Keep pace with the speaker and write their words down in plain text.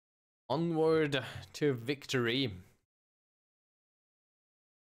Onward to victory.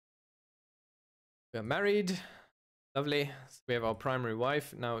 We are married. Lovely. So we have our primary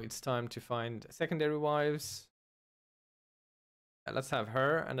wife. Now it's time to find secondary wives. Let's have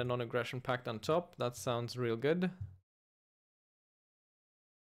her and a non-aggression pact on top. That sounds real good.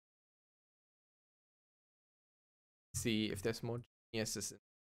 See if there's more geniuses in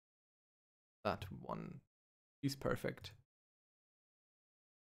that one. He's perfect.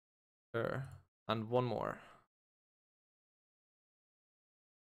 Her. And one more.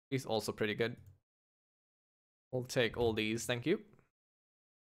 He's also pretty good. We'll take all these, thank you.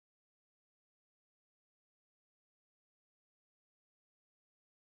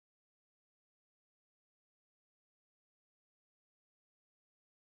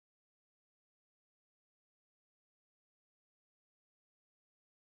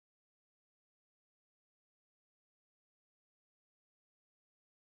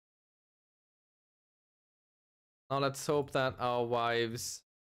 Now let's hope that our wives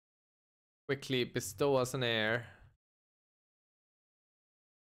quickly bestow us an heir.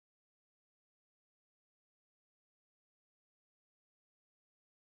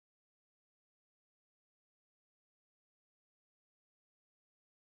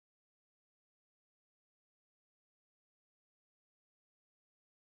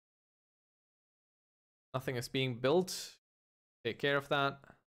 Nothing is being built. Take care of that.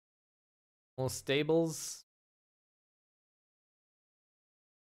 More stables.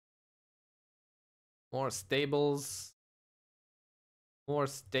 More stables. More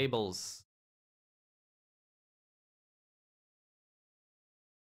stables.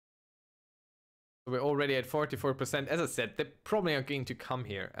 We're already at 44%. As I said, they probably aren't going to come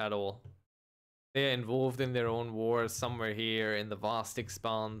here at all. They're involved in their own wars somewhere here in the vast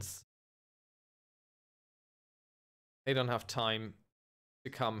expanse. They don't have time to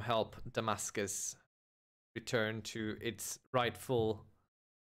come help Damascus return to its rightful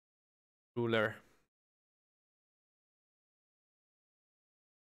ruler.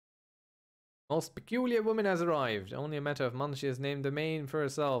 Most peculiar woman has arrived. Only a matter of months she has named the domain for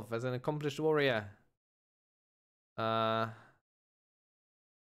herself as an accomplished warrior. Yeah,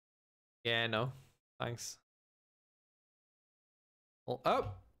 no. Thanks. Oh,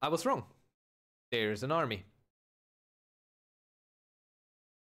 I was wrong. There's an army.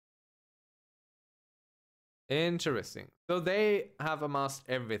 Interesting. So they have amassed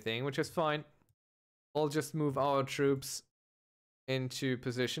everything, which is fine. I'll just move our troops into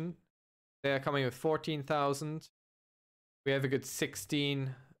position. They are coming with 14,000. We have a good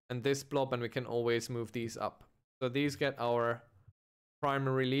 16 and this blob, and we can always move these up. So these get our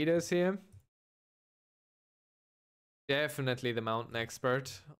primary leaders here. Definitely the mountain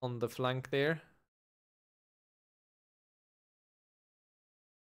expert on the flank there.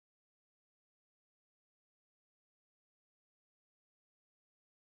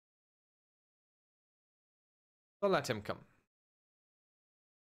 So let him come.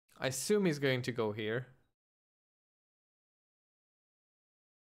 I assume he's going to go here.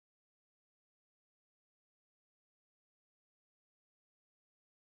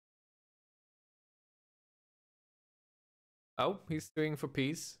 Oh, he's doing for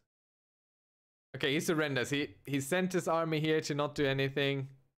peace. Okay, he surrenders. He sent his army here to not do anything.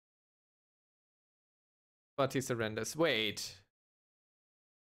 But he surrenders. Wait.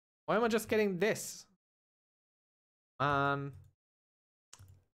 Why am I just getting this?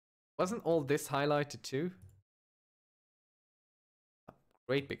 Wasn't all this highlighted too?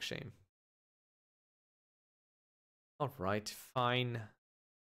 Great big shame. Alright, fine.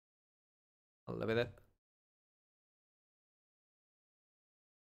 I'll live with it.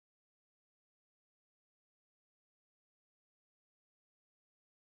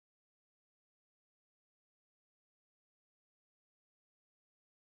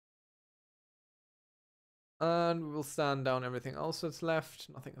 And we'll stand down everything else that's left.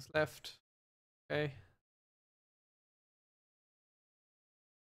 Nothing is left. Okay.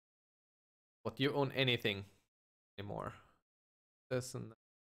 What, you own anything anymore? This and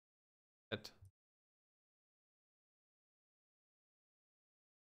that.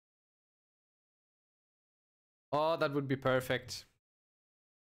 Oh, that would be perfect.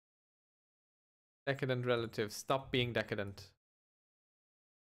 Decadent relatives. Stop being decadent.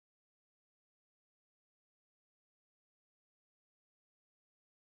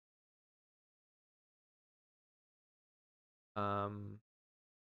 Hein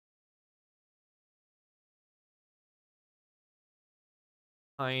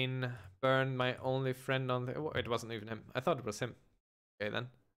burned my only friend on the... Oh, it wasn't even him. I thought it was him. Okay, then.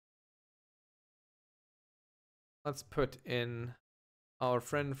 Let's put in our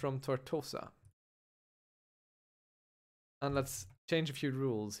friend from Tortosa. And let's change a few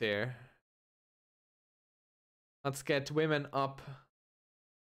rules here. Let's get women up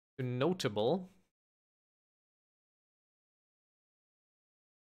to notable.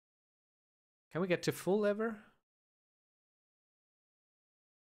 Can we get to full ever?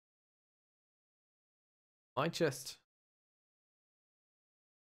 Might just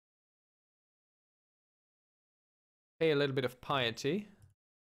pay a little bit of piety.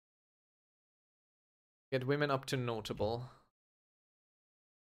 Get women up to notable.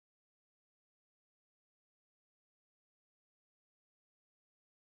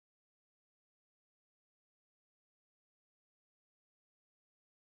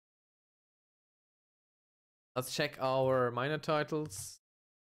 Let's check our minor titles.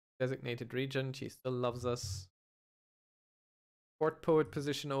 Designated Regent, he still loves us. Court Poet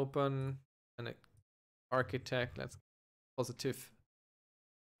position open. And an Architect, let's get positive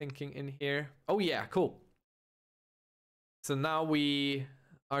thinking in here. Oh yeah, cool. So now we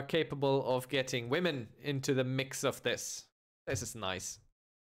are capable of getting women into the mix of this. This is nice.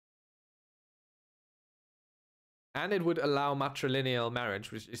 And it would allow matrilineal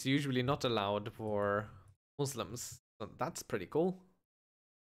marriage, which is usually not allowed for Muslims. So that's pretty cool.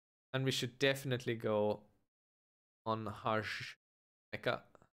 And we should definitely go on Hajj Mecca.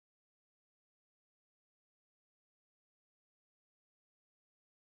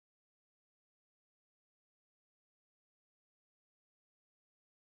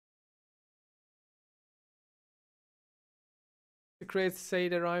 The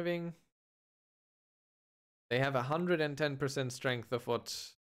Crusader arriving. They have 110% strength of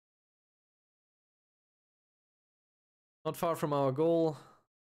what? Not far from our goal.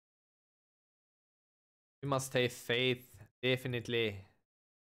 We must have faith, definitely.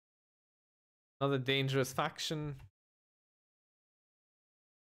 Another dangerous faction.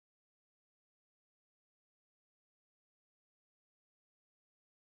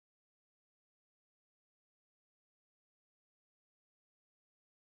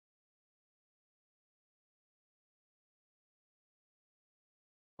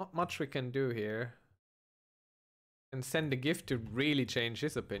 Not much we can do here. And send a gift to really change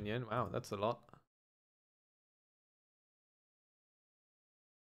his opinion. Wow, that's a lot.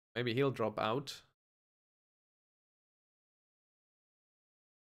 Maybe he'll drop out.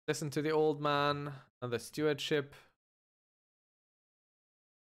 Listen to the old man. Another stewardship.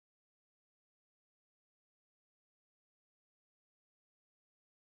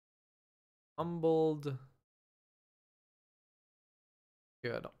 Humbled.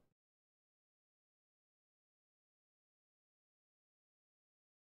 Good. Not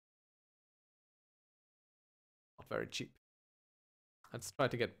very cheap. Let's try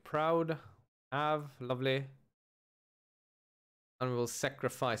to get proud. Have. Lovely. And we will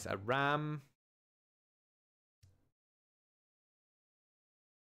sacrifice a ram.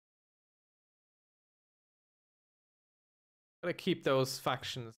 Gotta keep those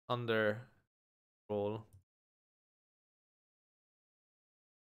factions under control.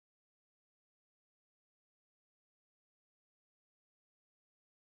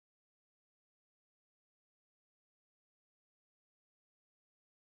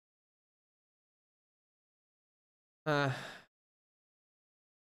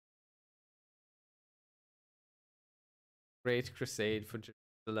 Great Crusade for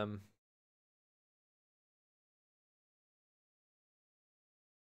Jerusalem.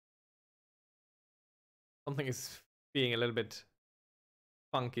 Something is being a little bit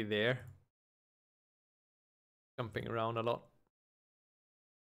funky there. Jumping around a lot.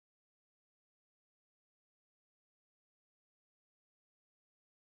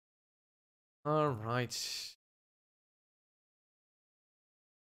 Alright.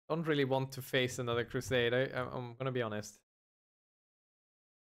 Don't really want to face another Crusade, I'm gonna be honest.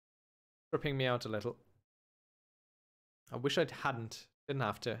 Tripping me out a little. I wish I hadn't. Didn't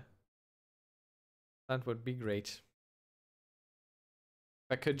have to. That would be great.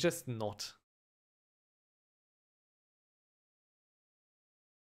 If I could just not.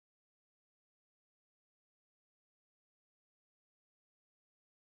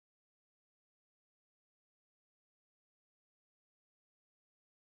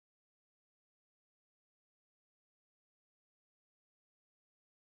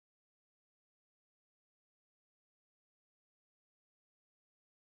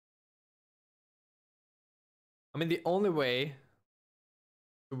 I mean, the only way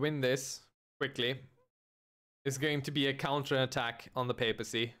to win this quickly is going to be a counter-attack on the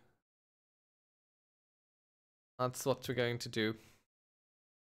papacy. That's what we're going to do.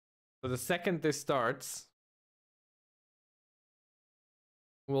 So the second this starts,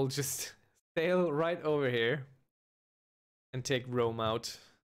 we'll just sail right over here and take Rome out.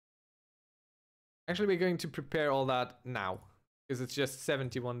 Actually, we're going to prepare all that now, because it's just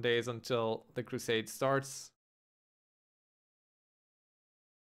 71 days until the Crusade starts.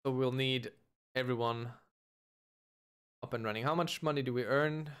 So we'll need everyone up and running. How much money do we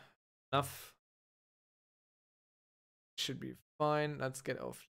earn? Enough. Should be fine. Let's get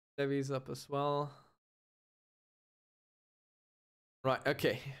our levies up as well. Right,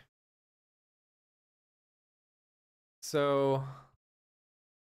 okay. So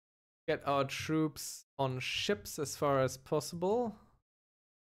get our troops on ships as far as possible.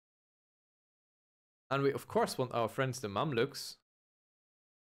 And we of course want our friends the Mamluks to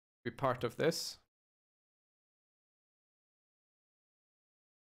be part of this.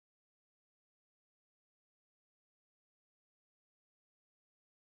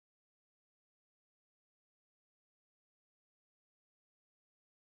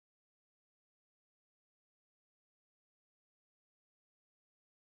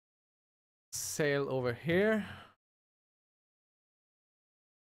 Sail over here.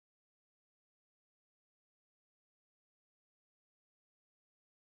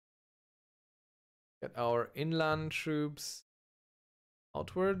 Get our inland troops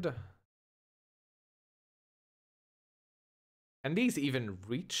outward. Can these even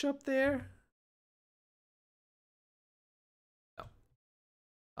reach up there? No.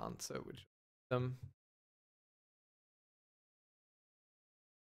 Can't, so we them.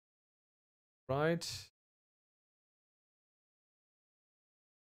 Right.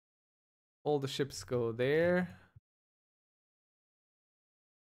 All the ships go there.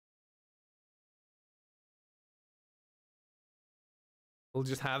 We'll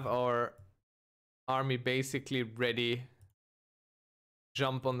just have our army basically ready.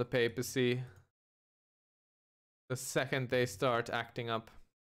 Jump on the papacy the second they start acting up.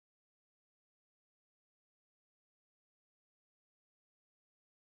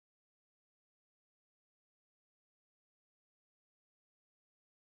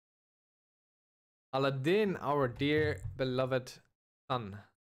 Aladdin, our dear beloved son.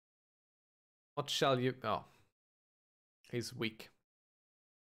 What shall you... Oh. He's weak.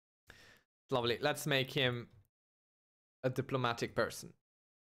 Lovely. Let's make him a diplomatic person.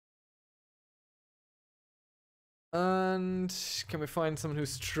 And can we find someone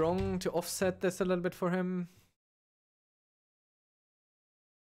who's strong to offset this a little bit for him?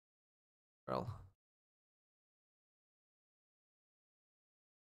 Well.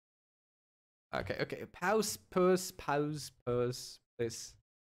 Okay, okay. Pause, please.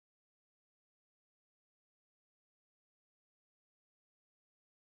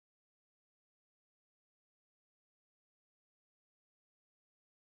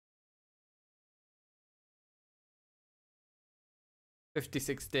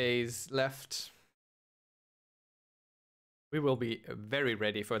 "56 days left. We will be very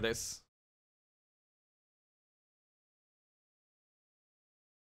ready for this.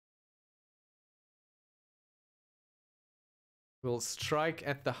 We'll strike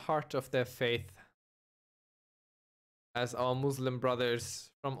at the heart of their faith as our Muslim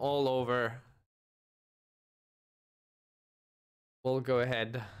brothers from all over will go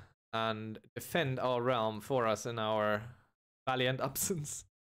ahead and defend our realm for us in our valiant absence.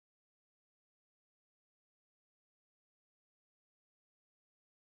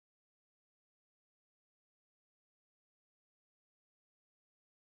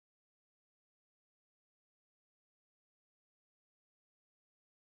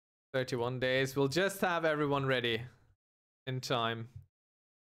 "31 days. We'll just have everyone ready in time.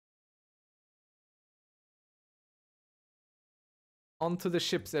 Onto the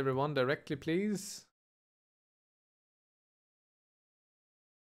ships, everyone, directly, please.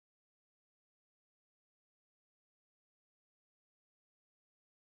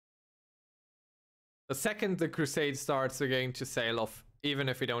 The second the Crusade starts, we're going to sail off, even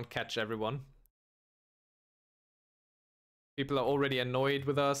if we don't catch everyone. People are already annoyed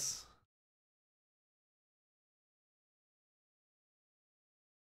with us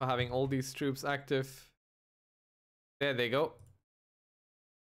for having all these troops active. There they go.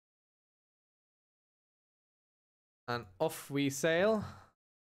 And off we sail.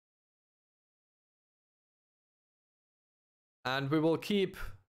 And we will keep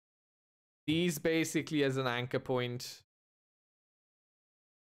these basically as an anchor point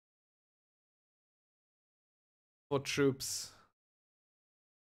for troops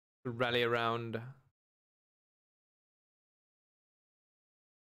to rally around.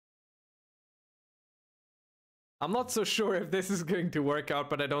 I'm not so sure if this is going to work out,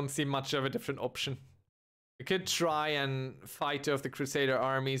 but I don't see much of a different option. We could try and fight off the Crusader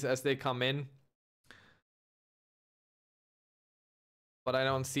armies as they come in. But I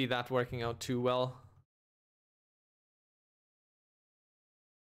don't see that working out too well.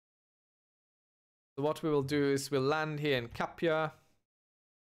 So what we will do is we'll land here in Capua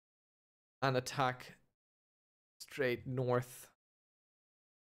and attack straight north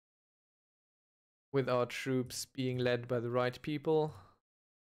with our troops being led by the right people.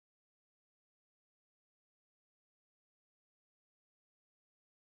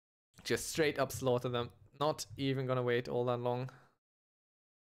 Just straight up slaughter them. Not even gonna wait all that long.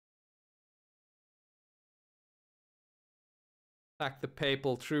 Attack the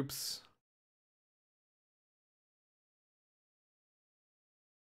papal troops.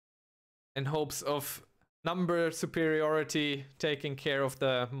 In hopes of number superiority taking care of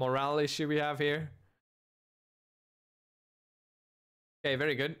the morale issue we have here. Okay,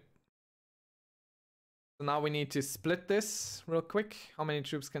 very good. So now we need to split this real quick. How many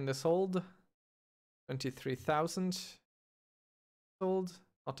troops can this hold? 23,000. Hold.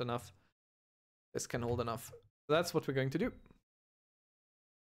 Not enough. This can hold enough. So that's what we're going to do.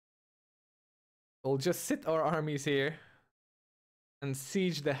 We'll just sit our armies here and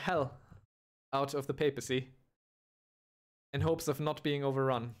siege the hell out of the papacy in hopes of not being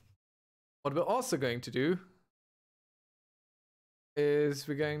overrun. What we're also going to do is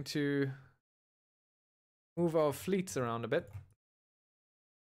we're going to move our fleets around a bit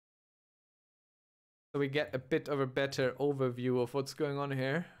so we get a bit of a better overview of what's going on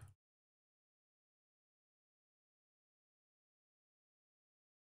here.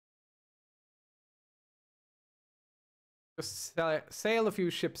 Just sail a few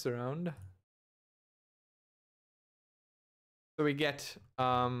ships around so we get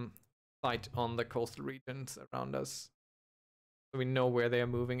sight on the coastal regions around us, so we know where they are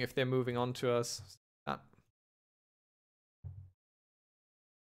moving, if they're moving on to us.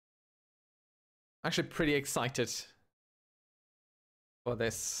 Actually pretty excited for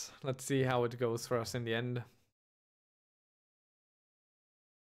this. Let's see how it goes for us in the end.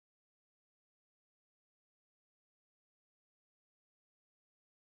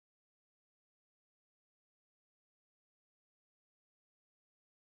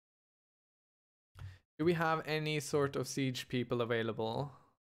 Do we have any sort of siege people available?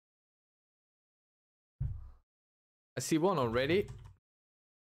 I see one already.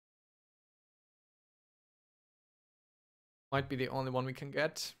 Might be the only one we can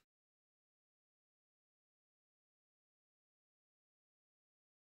get.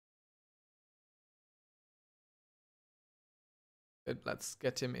 Good, let's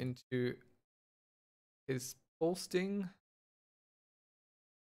get him into his posting.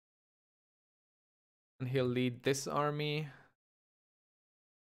 And he'll lead this army.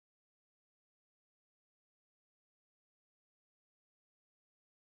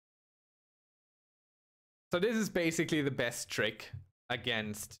 So this is basically the best trick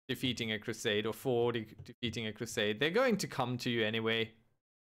against defeating a crusade, or for defeating a crusade. They're going to come to you anyway.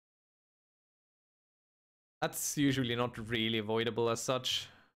 That's usually not really avoidable as such.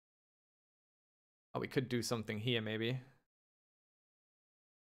 Oh, we could do something here maybe.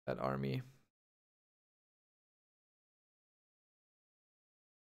 That army.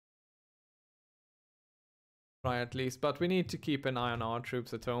 Try at least, but we need to keep an eye on our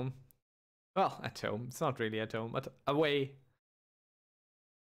troops at home. Well, at home. It's not really at home, but away.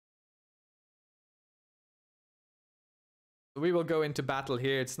 We will go into battle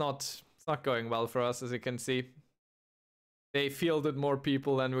here. It's not going well for us, as you can see. They fielded more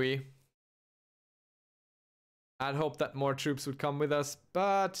people than we. I'd hoped that more troops would come with us,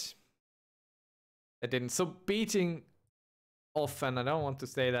 but they didn't. So beating off, and I don't want to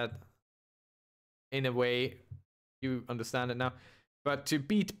say that in a way you understand it now, but to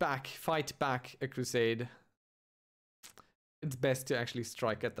beat back, fight back a crusade, it's best to actually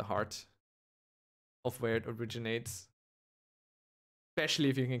strike at the heart of where it originates. Especially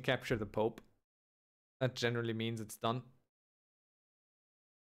if you can capture the Pope. That generally means it's done.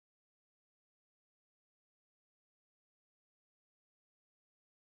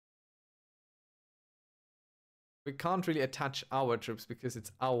 We can't really attach our troops because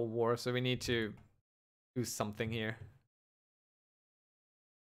it's our war, so we need to do something here.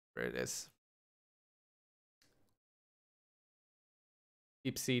 Where it is.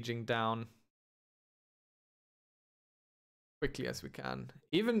 Keep sieging down quickly as we can.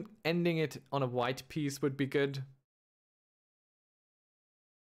 Even ending it on a white piece would be good.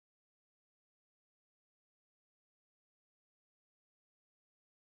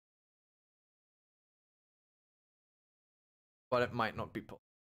 But it might not be possible.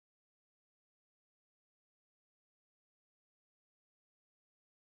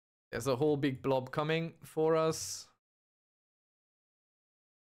 There's a whole big blob coming for us.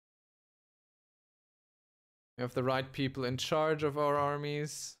 We have the right people in charge of our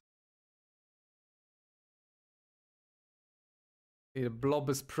armies. The blob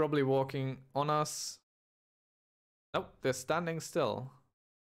is probably walking on us. Nope, they're standing still.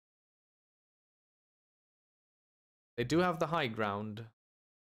 They do have the high ground.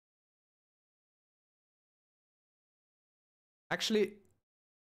 Actually,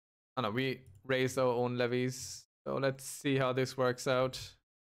 oh no, we raised our own levies. So let's see how this works out.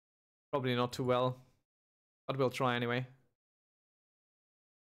 Probably not too well, but we'll try anyway.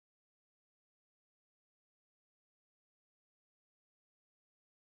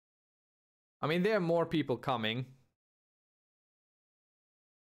 I mean, there are more people coming.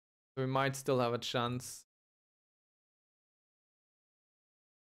 We might still have a chance.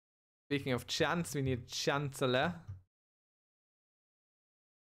 Speaking of chance, we need Chancellor.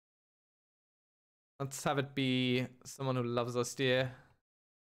 Let's have it be someone who loves us dear.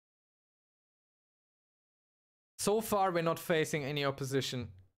 So far, we're not facing any opposition.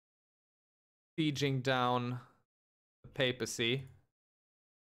 Sieging down the papacy.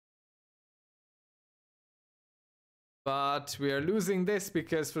 But we are losing this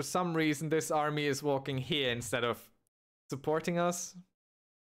because for some reason this army is walking here instead of supporting us.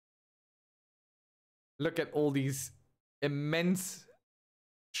 Look at all these immense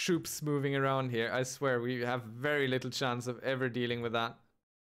troops moving around here. I swear we have very little chance of ever dealing with that.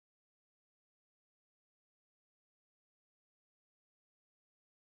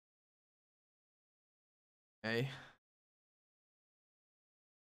 Okay.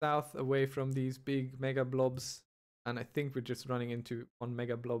 South away from these big mega blobs. And I think we're just running into one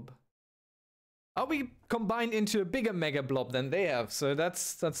mega blob. Oh, we combined into a bigger mega blob than they have, so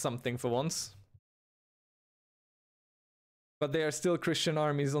that's something for once. But there are still Christian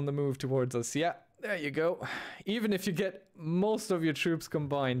armies on the move towards us. Yeah, there you go. Even if you get most of your troops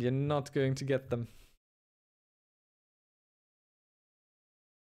combined, you're not going to get them.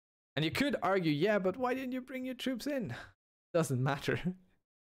 And you could argue, yeah, but why didn't you bring your troops in? Doesn't matter.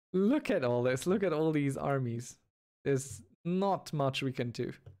 Look at all this. Look at all these armies. There's not much we can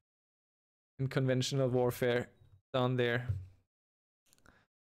do in conventional warfare down there.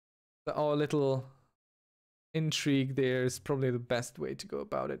 So our little intrigue there is probably the best way to go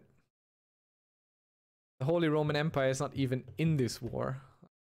about it. The Holy Roman Empire is not even in this war.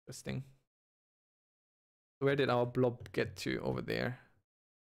 Interesting. Where did our blob get to over there?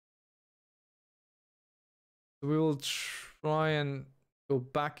 We will try and go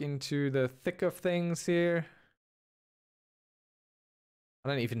back into the thick of things here. I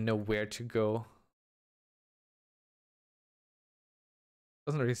don't even know where to go.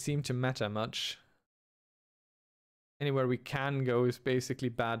 Doesn't really seem to matter much. Anywhere we can go is basically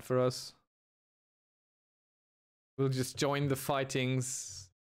bad for us. We'll just join the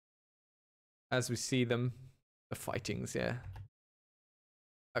fightings as we see them. The fightings, yeah.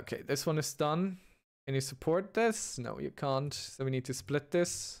 Okay, this one is done. Can you support this? No, you can't. So we need to split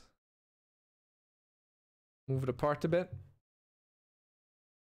this. Move it apart a bit.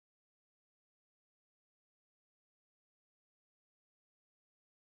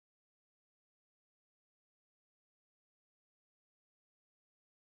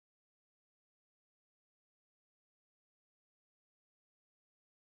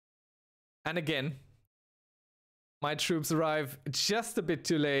 And again, my troops arrive just a bit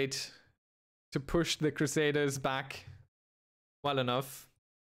too late to push the Crusaders back well enough.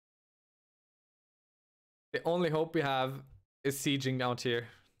 The only hope we have is sieging out here.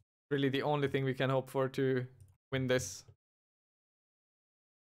 Really the only thing we can hope for to win this.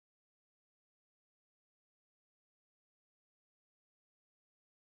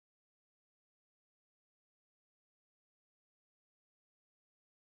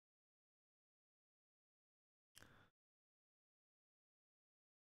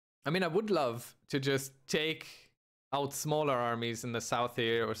 I mean, I would love to just take out smaller armies in the south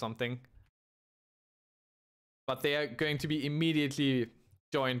here or something. But they are going to be immediately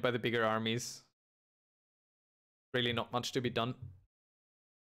joined by the bigger armies. Really not much to be done.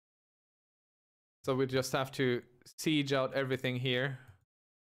 So we just have to siege out everything here.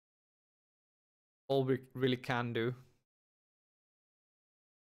 All we really can do.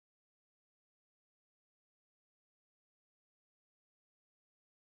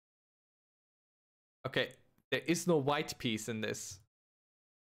 Okay, there is no white piece in this.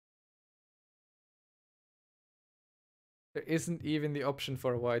 There isn't even the option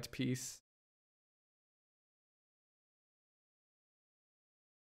for a white piece.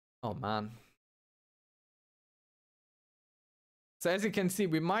 Oh man. So as you can see,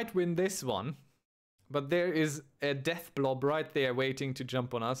 we might win this one. But there is a death blob right there waiting to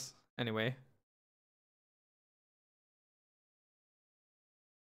jump on us. Anyway.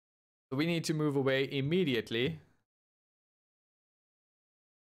 So we need to move away immediately.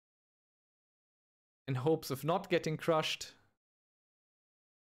 In hopes of not getting crushed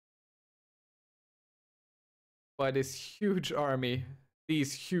by this huge army.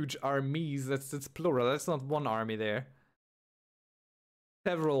 These huge armies. That's plural. That's not one army there.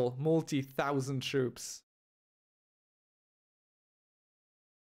 Several multi-thousand troops.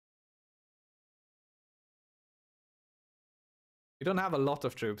 We don't have a lot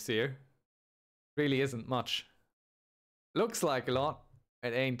of troops here. Really isn't much. Looks like a lot.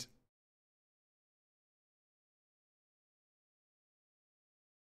 It ain't.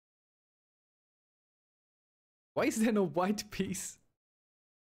 Why is there no white piece?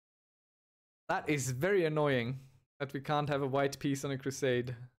 That is very annoying that we can't have a white piece on a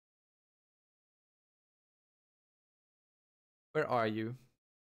crusade. Where are you?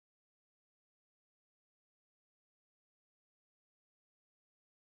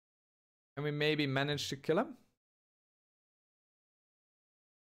 Can we maybe manage to kill him?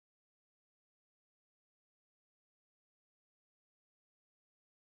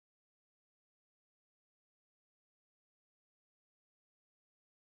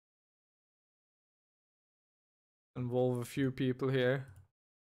 Involve a few people here.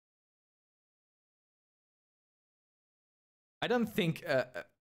 I don't think a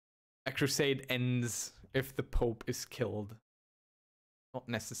crusade ends if the Pope is killed. Not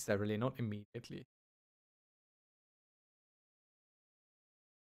necessarily, not immediately.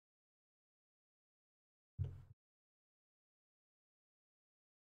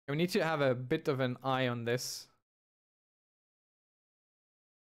 We need to have a bit of an eye on this.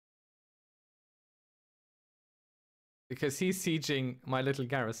 Because he's sieging my little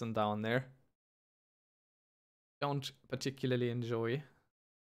garrison down there. Don't particularly enjoy.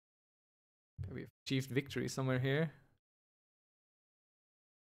 We've achieved victory somewhere here.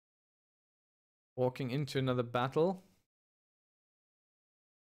 Walking into another battle.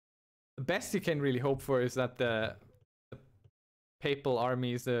 The best you can really hope for is that the papal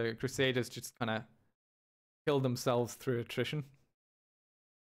armies, the Crusaders, just kind of kill themselves through attrition.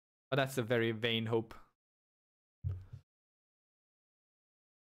 But that's a very vain hope.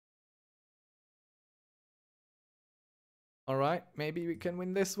 Alright, maybe we can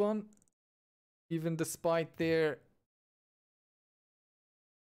win this one. Even despite their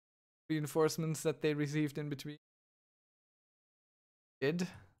reinforcements that they received in between. Did.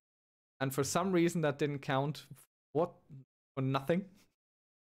 And for some reason that didn't count. What? For nothing?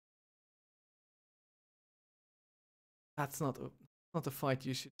 That's not a fight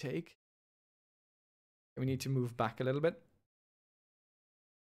you should take. We need to move back a little bit.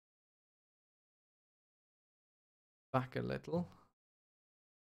 Back a little.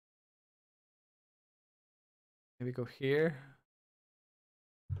 Maybe go here.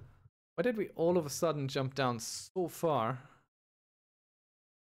 Why did we all of a sudden jump down so far?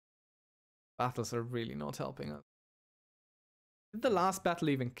 Battles are really not helping us. Did the last battle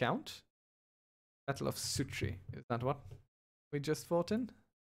even count? Battle of Sutri. Is that what we just fought in?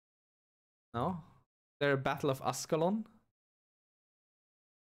 No? Is there a Battle of Ascalon?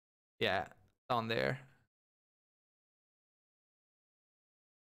 Yeah, down there.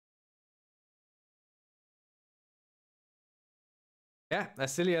 Yeah,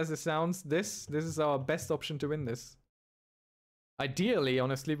 as silly as it sounds, this is our best option to win this. Ideally,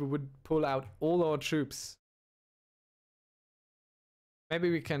 honestly, we would pull out all our troops.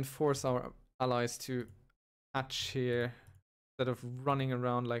 Maybe we can force our allies to hatch here instead of running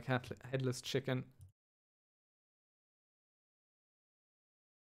around like headless chicken.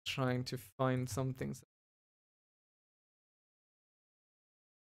 Trying to find something so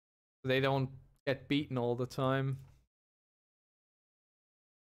they don't get beaten all the time.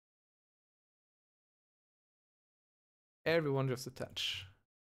 Everyone just attach.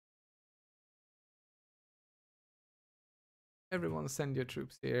 Everyone send your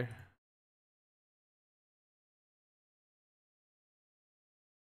troops here.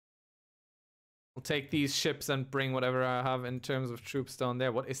 I'll take these ships and bring whatever I have in terms of troops down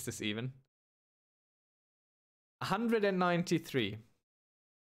there. What is this even? 193.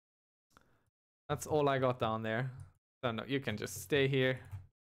 That's all I got down there. So no, you can just stay here.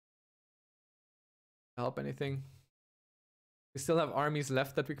 Help anything? We still have armies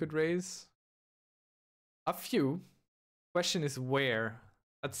left that we could raise. A few. Question is where.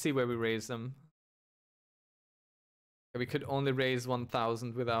 Let's see where we raise them. We could only raise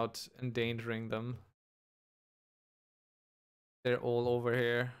 1,000 without endangering them. They're all over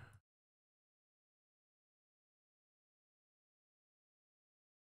here.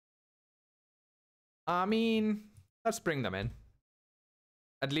 I mean, let's bring them in.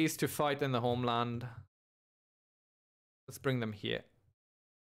 At least to fight in the homeland. Let's bring them here.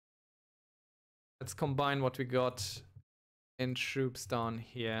 Let's combine what we got in troops down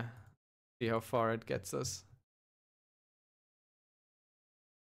here. See how far it gets us.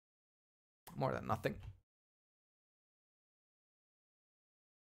 More than nothing.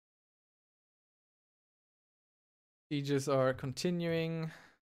 Sieges are continuing.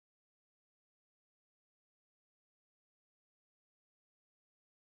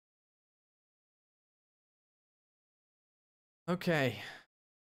 Okay.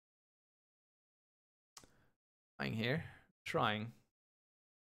 Trying here. Trying.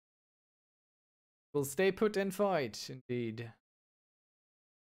 We'll stay put and fight, indeed.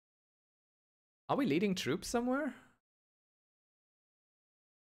 Are we leading troops somewhere?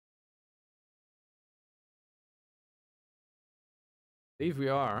 I believe we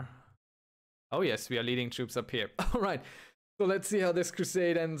are. Oh yes, we are leading troops up here. Alright, so let's see how this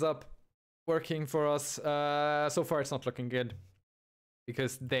crusade ends up working for us. So far it's not looking good.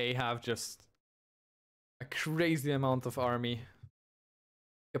 Because they have just a crazy amount of army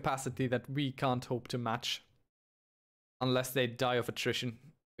capacity that we can't hope to match. Unless they die of attrition,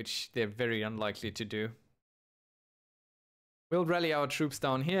 which they're very unlikely to do. We'll rally our troops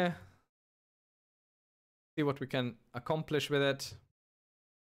down here. See what we can accomplish with it.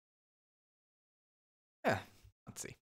 Yeah, let's see.